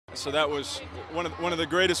So that was one of the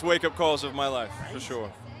greatest wake-up calls of my life, for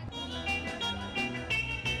sure.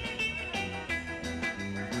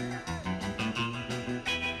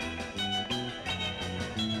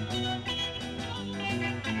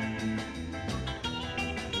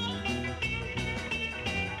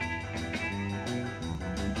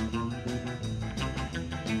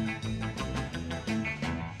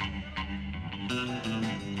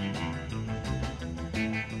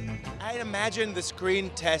 I'd imagine the screen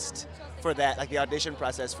test for that, like the audition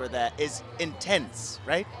process for that, is intense,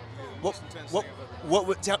 right? What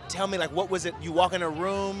would tell me, like, what was it? You walk in a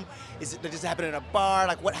room, did this happen in a bar?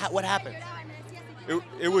 Like, what happened?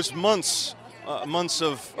 It was months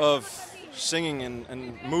of singing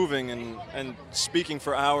and moving and speaking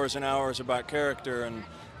for hours and hours about character. And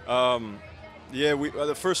yeah,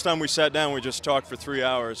 the first time we sat down, we just talked for 3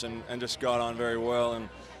 hours and just got on very well. And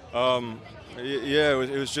yeah,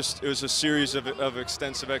 it was a series of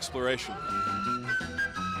extensive exploration.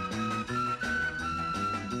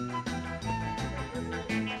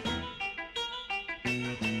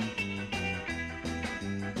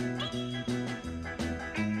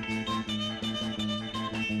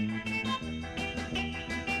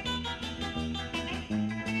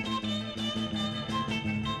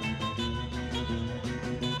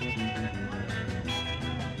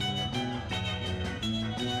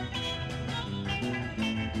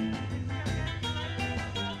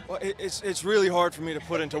 Well, it's really hard for me to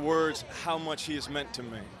put into words how much he has meant to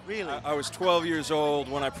me. Really? I was 12 years old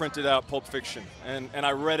when I printed out Pulp Fiction, and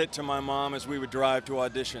I read it to my mom as we would drive to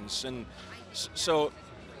auditions. And so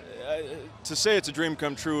to say it's a dream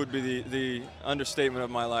come true would be the understatement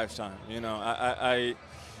of my lifetime. You know,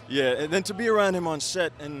 yeah, and then to be around him on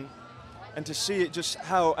set and to see it, just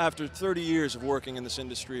how after 30 years of working in this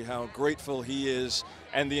industry, how grateful he is,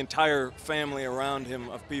 and the entire family around him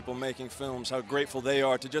of people making films, how grateful they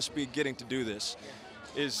are to just be getting to do this,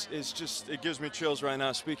 is just, it gives me chills right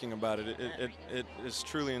now speaking about it. It is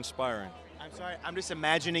truly inspiring. I'm sorry, I'm just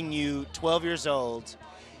imagining you 12 years old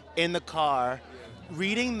in the car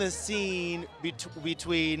reading the scene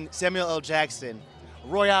between Samuel L. Jackson,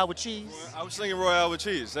 Royale with cheese. I was thinking Royale with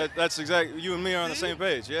cheese. That's exactly, you and me are on the same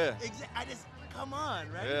page, yeah. Come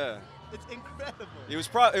on, right? Yeah. It's incredible. It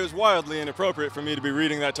was wildly inappropriate for me to be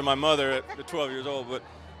reading that to my mother at 12 years old, but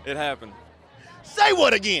it happened. Say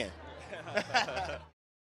what again?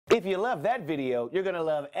 If you love that video, you're gonna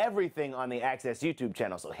love everything on the Access YouTube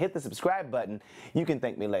channel, so hit the subscribe button. You can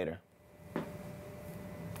thank me later.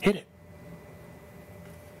 Hit it.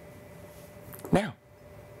 Now.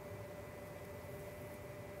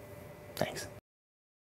 Thanks.